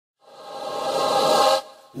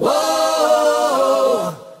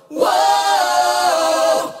Whoa,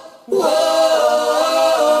 whoa, whoa.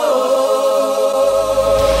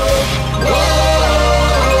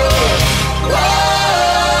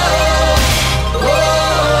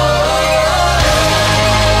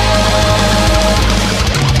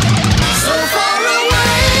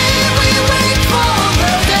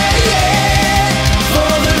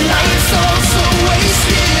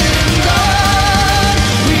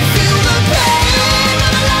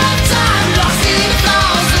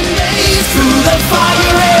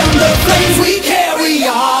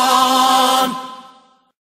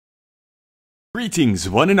 Greetings,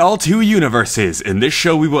 one and all to UniVS. In this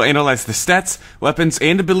show we will analyze the stats, weapons,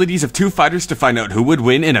 and abilities of two fighters to find out who would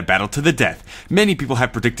win in a battle to the death. Many people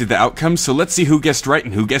have predicted the outcome, so let's see who guessed right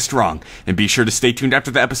and who guessed wrong. And be sure to stay tuned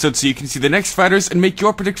after the episode so you can see the next fighters and make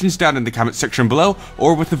your predictions down in the comment section below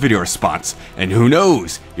or with the video response. And who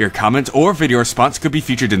knows, your comment or video response could be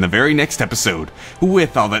featured in the very next episode.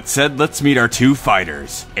 With all that said, let's meet our two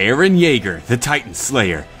fighters. Eren Jaeger, the Titan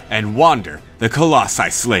Slayer, and Wander, the Colossi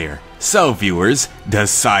Slayer. So viewers, does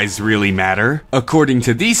size really matter? According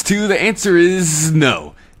to these two, the answer is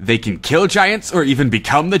no. They can kill giants or even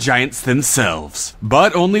become the giants themselves.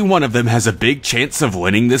 But only one of them has a big chance of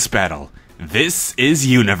winning this battle. This is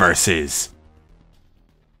UniVS.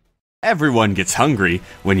 Everyone gets hungry.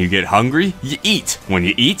 When you get hungry, you eat. When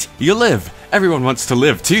you eat, you live. Everyone wants to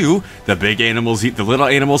live too. The big animals eat the little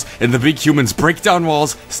animals, and the big humans break down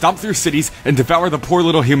walls, stomp through cities, and devour the poor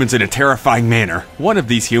little humans in a terrifying manner. One of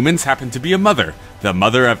these humans happened to be a mother, the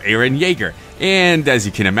mother of Eren Jaeger. And as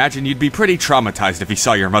you can imagine, you'd be pretty traumatized if you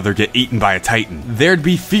saw your mother get eaten by a titan. There'd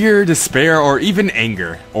be fear, despair, or even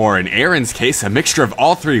anger. Or in Eren's case, a mixture of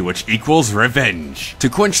all three, which equals revenge. To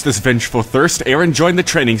quench this vengeful thirst, Eren joined the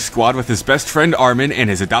training squad with his best friend Armin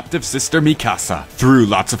and his adoptive sister Mikasa. Through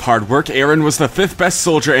lots of hard work, Eren was the 5th best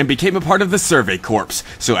soldier and became a part of the Survey Corps.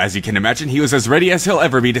 So as you can imagine, he was as ready as he'll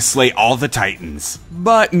ever be to slay all the titans.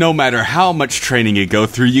 But no matter how much training you go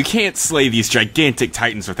through, you can't slay these gigantic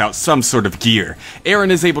titans without some sort of gear. Eren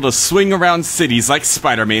is able to swing around cities like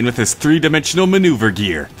Spider-Man with his 3-dimensional maneuver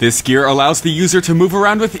gear. This gear allows the user to move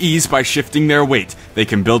around with ease by shifting their weight. They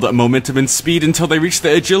can build up momentum and speed until they reach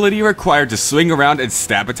the agility required to swing around and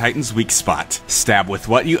stab a titan's weak spot. Stab with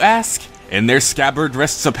what, you ask? In their scabbard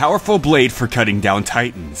rests a powerful blade for cutting down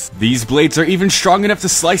titans. These blades are even strong enough to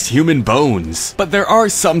slice human bones. But there are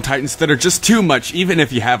some titans that are just too much even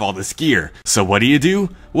if you have all this gear. So what do?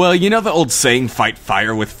 Well, you know the old saying, fight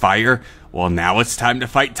fire with fire? Well, now it's time to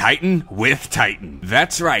fight Titan with Titan.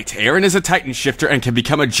 That's right, Eren is a Titan shifter and can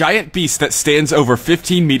become a giant beast that stands over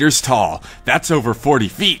 15 meters tall. That's over 40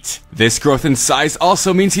 feet. This growth in size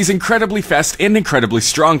also means he's incredibly fast and incredibly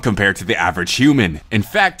strong compared to the average human. In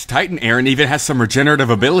fact, Titan Eren even has some regenerative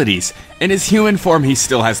abilities. In his human form, he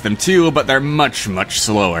still has them too, but they're much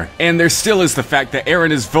slower. And there still is the fact that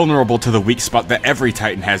Eren is vulnerable to the weak spot that every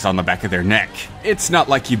Titan has on the back of their neck. It's not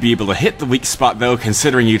like you'd be able to hit the weak spot though,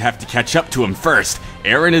 considering you'd have to catch up to him first.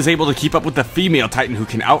 Eren is able to keep up with the female Titan who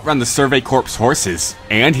can outrun the Survey Corps horses.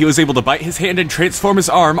 And he was able to bite his hand and transform his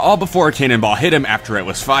arm all before a cannonball hit him after it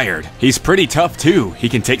was fired. He's pretty tough too. He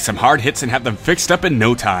can take some hard hits and have them fixed up in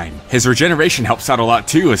no time. His regeneration helps out a lot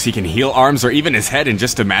too, as he can heal arms or even his head in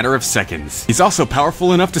just a matter of seconds. He's also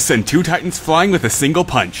powerful enough to send 2 titans flying with a single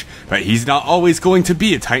punch. But he's not always going to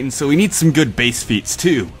be a titan, so he needs some good base feats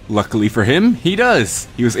too. Luckily for him, he does.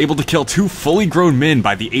 He was able to kill 2 fully grown men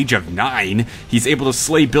by the age of 9. He's able to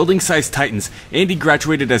slay building-sized titans, and he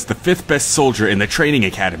graduated as the 5th best soldier in the training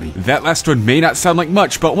academy. That last one may not sound like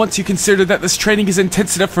much, but once you consider that this training is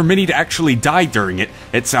intense enough for many to actually die during it,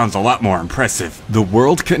 it sounds a lot more impressive. The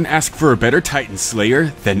world couldn't ask for a better Titan Slayer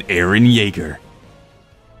than Eren Jaeger.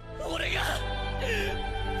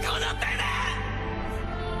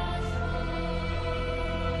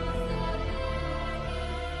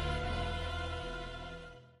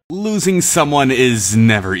 Losing someone is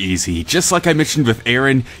never easy. Just like I mentioned with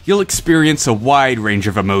Eren, you'll experience a wide range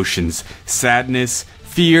of emotions. Sadness,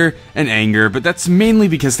 fear, and anger, but that's mainly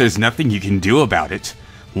because there's nothing you can do about it.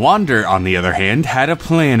 Wander, on the other hand, had a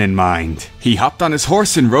plan in mind. He hopped on his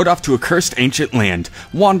horse and rode off to a cursed ancient land.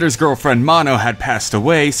 Wander's girlfriend Mano had passed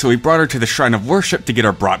away, so he brought her to the shrine of worship to get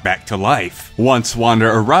her brought back to life. Once Wander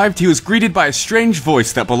arrived, he was greeted by a strange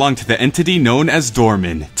voice that belonged to the entity known as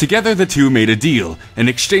Dormin. Together the two made a deal. In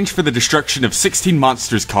exchange for the destruction of 16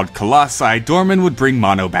 monsters called Colossi, Dormin would bring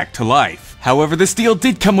Mano back to life. However, this deal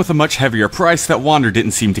did come with a much heavier price that Wander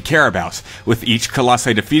didn't seem to care about. With each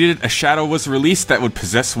Colossi defeated, a shadow was released that would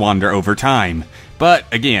possess Wander over time. But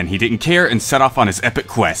again, he didn't care and set off on his epic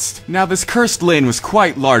quest. Now this cursed lane was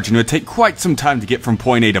quite large and would take quite some time to get from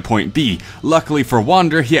point A to point B. Luckily for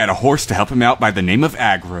Wander, he had a horse to help him out by the name of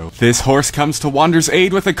Aggro. This horse comes to Wander's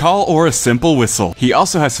aid with a call or a simple whistle. He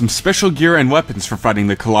also has some special gear and weapons for fighting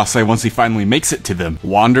the Colossi once he finally makes it to them.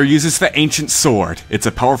 Wander uses the Ancient Sword. It's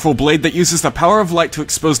a powerful blade that uses the power of light to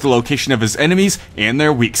expose the location of his enemies and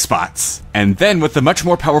their weak spots. And then with the much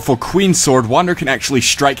more powerful Queen Sword, Wander can actually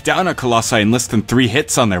strike down a Colossi in less than 3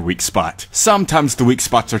 hits on their weak spot. Sometimes the weak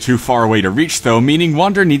spots are too far away to reach though, meaning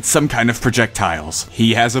Wander needs some kind of projectiles.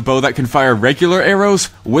 He has a bow that can fire regular arrows,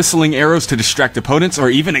 whistling arrows to distract opponents, or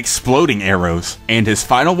even exploding arrows. And his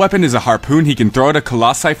final weapon is a harpoon he can throw at a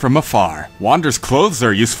Colossi from afar. Wander's clothes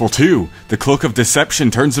are useful too. The Cloak of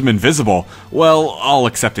Deception turns him invisible. Well, all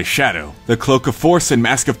except his shadow. The Cloak of Force and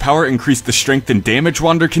Mask of Power increase the strength and damage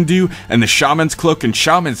Wander can do, and the Shaman's Cloak and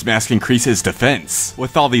Shaman's Mask increase his defense.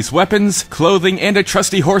 With all these weapons, clothing, and a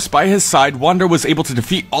trusty horse by his side, Wander was able to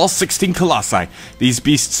defeat all 16 Colossi. These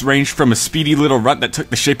beasts ranged from a speedy little runt that took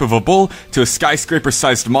the shape of a bull to a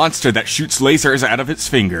skyscraper-sized monster that shoots lasers out of its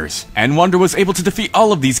fingers. And Wander was able to defeat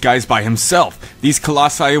all of these guys by himself. These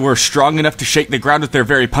Colossi were strong enough to shake the ground with their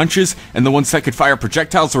very punches, and the ones that could fire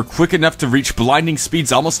projectiles were quick enough to reach blinding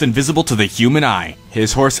speeds almost invisible to the human eye.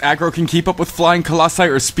 His horse Aggro can keep up with flying Colossi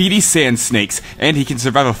or speedy sand snakes, and he can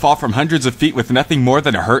survive a fall from hundreds of feet with nothing more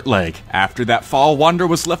than a hurt leg. After that fall, Wander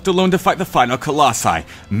was left alone to fight the final Colossi,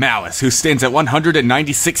 Malice, who stands at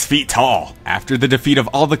 196 feet tall. After the defeat of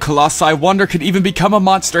all the Colossi, Wander could even become a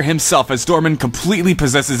monster himself as Dorman completely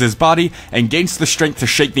possesses his body and gains the strength to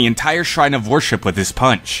shake the entire shrine of worship with his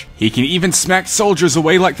punch. He can even smack soldiers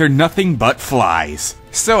away like they're nothing but flies.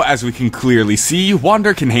 So as we can clearly see,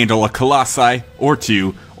 Wander can handle a Colossi, or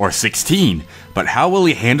 2, or 16. But how will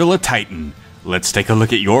he handle a Titan? Let's take a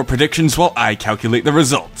look at your predictions while I calculate the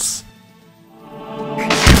results.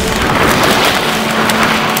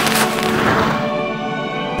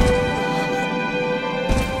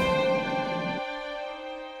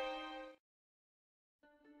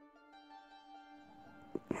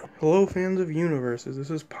 Hello fans of UniVS,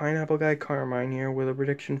 this is Pineapple Guy Carmine here with a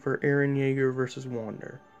prediction for Eren Jaeger versus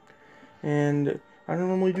Wander. And I don't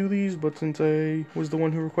normally do these, but since I was the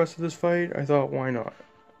one who requested this fight, I thought why not.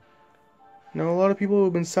 Now a lot of people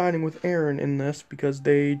have been siding with Eren in this because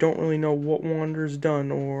they don't really know what Wander's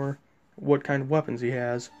done or what kind of weapons he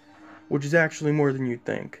has, which is actually more than you'd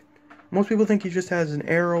think. Most people think he just has an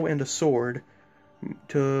arrow and a sword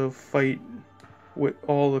to fight with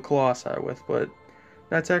all the Colossi with, but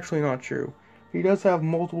that's actually not true. He does have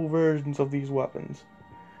multiple versions of these weapons,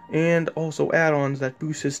 and also add-ons that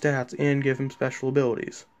boost his stats and give him special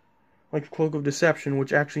abilities, like the Cloak of Deception,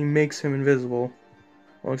 which actually makes him invisible.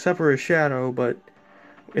 Well, except for his shadow, but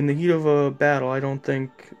in the heat of a battle, I don't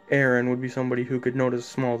think Eren would be somebody who could notice a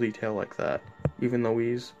small detail like that, even though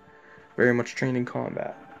he's very much trained in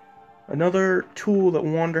combat. Another tool that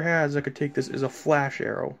Wander has that could take this is a flash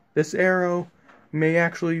arrow. This arrow may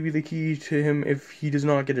actually be the key to him if he does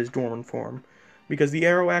not get his dormant form, because the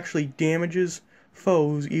arrow actually damages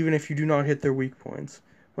foes even if you do not hit their weak points,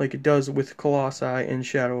 like it does with Colossi and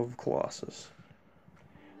Shadow of Colossus.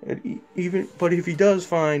 But if he does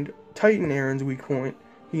find Titan Eren's weak point,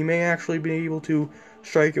 he may actually be able to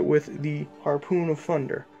strike it with the Harpoon of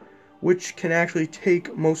Thunder, which can actually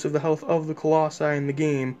take most of the health of the Colossi in the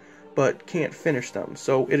game, but can't finish them.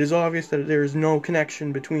 So it is obvious that there is no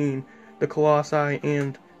connection between the Colossi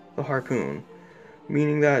and the Harpoon,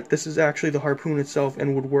 meaning that this is actually the Harpoon itself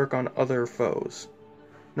and would work on other foes.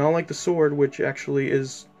 Not like the sword, which actually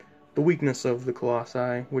is the weakness of the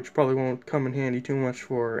Colossi, which probably won't come in handy too much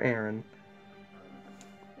for Eren.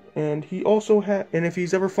 And he also and if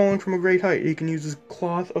he's ever fallen from a great height, he can use his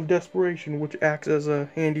Cloth of Desperation, which acts as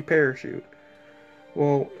a handy parachute.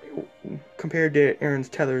 Well, compared to Eren's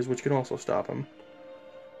tethers, which can also stop him.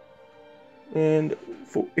 And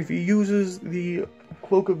if he uses the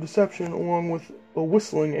Cloak of Deception along with a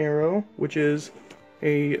whistling arrow, which is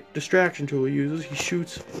a distraction tool he uses, he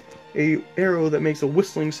shoots a arrow that makes a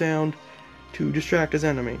whistling sound to distract his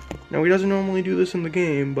enemy. Now he doesn't normally do this in the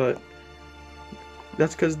game, but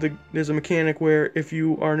that's because there's a mechanic where if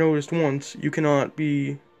you are noticed once, you cannot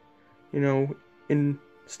be, in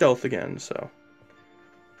stealth again, so.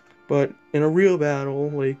 But in a real battle,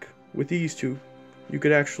 like with these two, you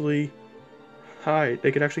could actually hide.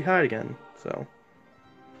 They could actually hide again, so.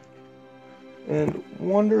 And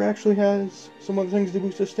Wander actually has some other things to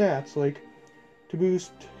boost his stats, like to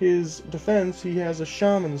boost his defense, he has a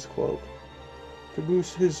Shaman's Cloak. To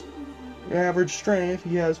boost his average strength,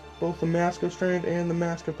 he has both the Mask of Strength and the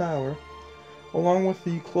Mask of Power, along with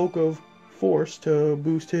the Cloak of Force to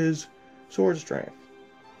boost his sword strength.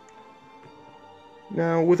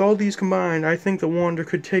 Now, with all these combined, I think that Wander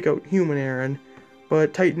could take out human Eren,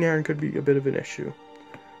 but Titan Eren could be a bit of an issue.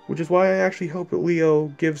 Which is why I actually hope that Leo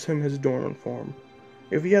gives him his dormant form.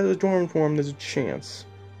 If he has his dormant form, there's a chance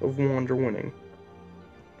of Wander winning.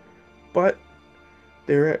 But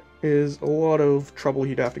there is a lot of trouble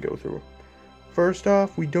he'd have to go through. First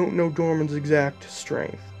off, we don't know Dorman's exact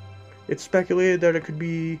strength. It's speculated that it could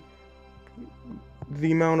be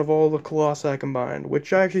the amount of all the Colossi combined,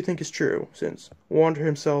 which I actually think is true, since Wander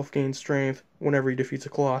himself gains strength whenever he defeats a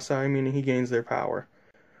Colossi, meaning he gains their power.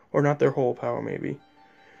 Or not their whole power, maybe.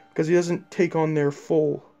 Because he doesn't take on their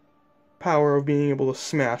full power of being able to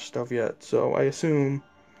smash stuff yet, so I assume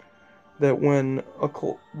that when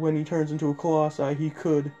he turns into a Colossi, he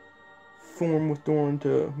could form with Dorn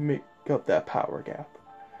to make up that power gap.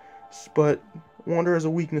 But Wander has a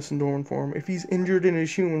weakness in Dorn form. If he's injured in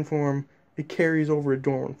his human form, it carries over to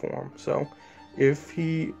Dorn form. So if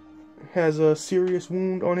he has a serious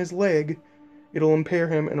wound on his leg, it'll impair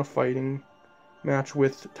him in a fighting match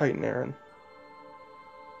with Titan Eren.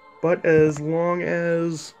 But as long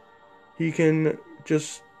as he can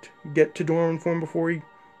just get to Dorman form before he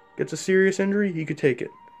gets a serious injury, he could take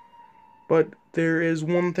it. But there is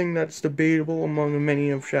one thing that's debatable among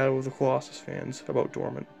many of Shadow of the Colossus fans about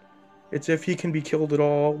Dorman. It's if he can be killed at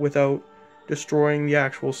all without destroying the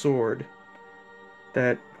actual sword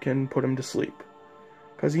that can put him to sleep.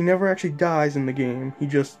 Because he never actually dies in the game, he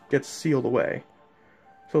just gets sealed away.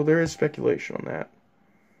 So there is speculation on that.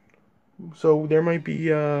 So there might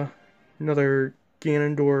be another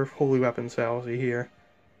Ganondorf Holy Weapons fallacy here.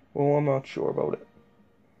 Well, I'm not sure about it.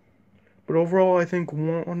 But overall, I think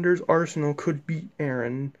Wander's arsenal could beat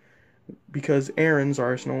Eren, because Eren's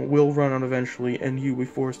arsenal will run out eventually, and he will be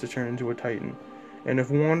forced to turn into a Titan. And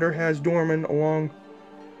if Wander has Dorman along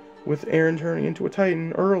with Eren turning into a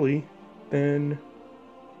Titan early, then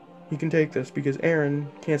he can take this, because Eren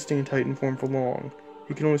can't stay in Titan form for long.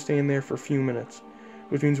 He can only stay in there for a few minutes,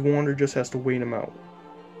 which means Wander just has to wait him out.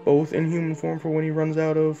 Both in human form for when he runs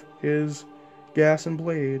out of his gas and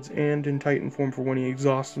blades, and in Titan form for when he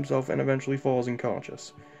exhausts himself and eventually falls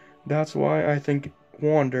unconscious. That's why I think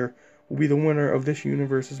Wander will be the winner of this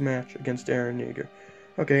universe's match against Eren Jaeger.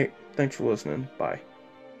 Okay, thanks for listening. Bye.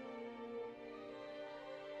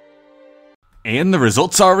 And the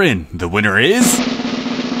results are in. The winner is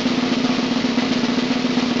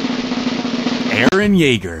Eren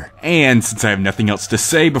Jaeger. And since I have nothing else to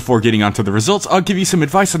say before getting onto the results, I'll give you some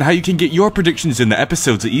advice on how you can get your predictions in the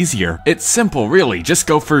episodes easier. It's simple, really. Just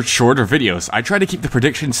go for shorter videos. I try to keep the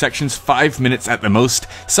prediction sections 5 minutes at the most.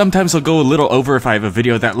 Sometimes I'll go a little over if I have a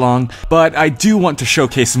video that long, but I do want to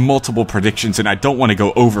showcase multiple predictions and I don't want to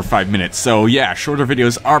go over 5 minutes, so yeah, shorter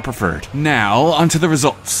videos are preferred. Now, onto the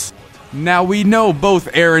results. Now, we know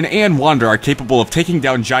both Eren and Wander are capable of taking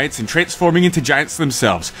down giants and transforming into giants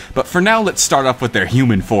themselves, but for now let's start off with their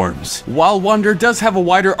human forms. While Wander does have a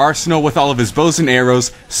wider arsenal with all of his bows and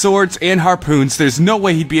arrows, swords, and harpoons, there's no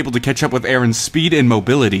way he'd be able to catch up with Eren's speed and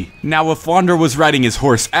mobility. Now, if Wander was riding his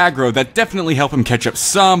horse Aggro, that'd definitely help him catch up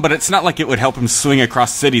some, but it's not like it would help him swing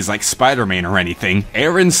across cities like Spider-Man or anything.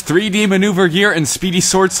 Eren's 3D maneuver gear and speedy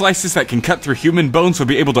sword slices that can cut through human bones would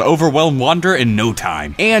be able to overwhelm Wander in no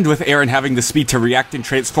time. And with Eren having the speed to react and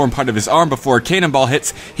transform part of his arm before a cannonball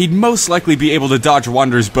hits, he'd most likely be able to dodge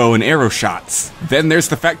Wander's bow and arrow shots. Then there's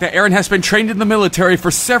the fact that Eren has been trained in the military for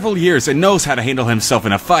several years and knows how to handle himself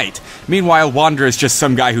in a fight. Meanwhile, Wander is just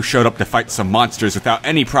some guy who showed up to fight some monsters without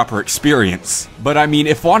any proper experience. But I mean,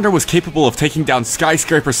 if Wander was capable of taking down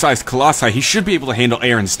skyscraper-sized colossi, he should be able to handle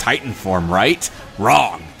Eren's Titan form, right?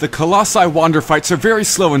 Wrong. The Colossi Wander fights are very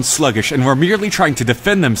slow and sluggish, and were merely trying to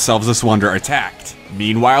defend themselves as Wander attacked.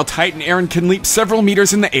 Meanwhile, Titan Eren can leap several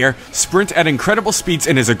meters in the air, sprint at incredible speeds,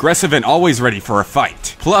 and is aggressive and always ready for a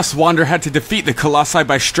fight. Plus, Wander had to defeat the Colossi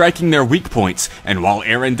by striking their weak points, and while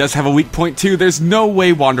Eren does have a weak point too, there's no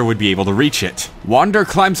way Wander would be able to reach it. Wander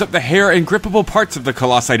climbs up the hair and grippable parts of the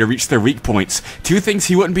Colossi to reach their weak points, two things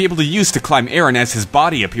he wouldn't be able to use to climb Eren as his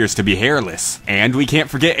body appears to be hairless. And we can't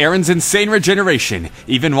forget Eren's insane regeneration.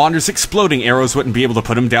 Even Wander's exploding arrows wouldn't be able to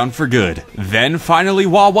put him down for good. Then finally,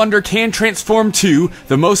 while Wander can transform too,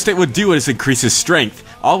 the most it would do is increase his strength.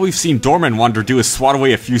 All we've seen Dorman Wander do is swat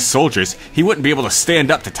away a few soldiers. He wouldn't be able to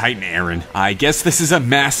stand up to Titan Eren. I guess this is a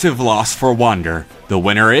massive loss for Wander. The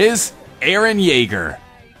winner is Eren Jaeger.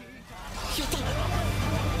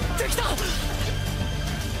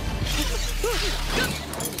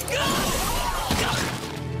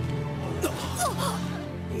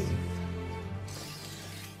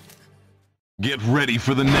 Get ready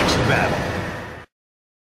for the next battle.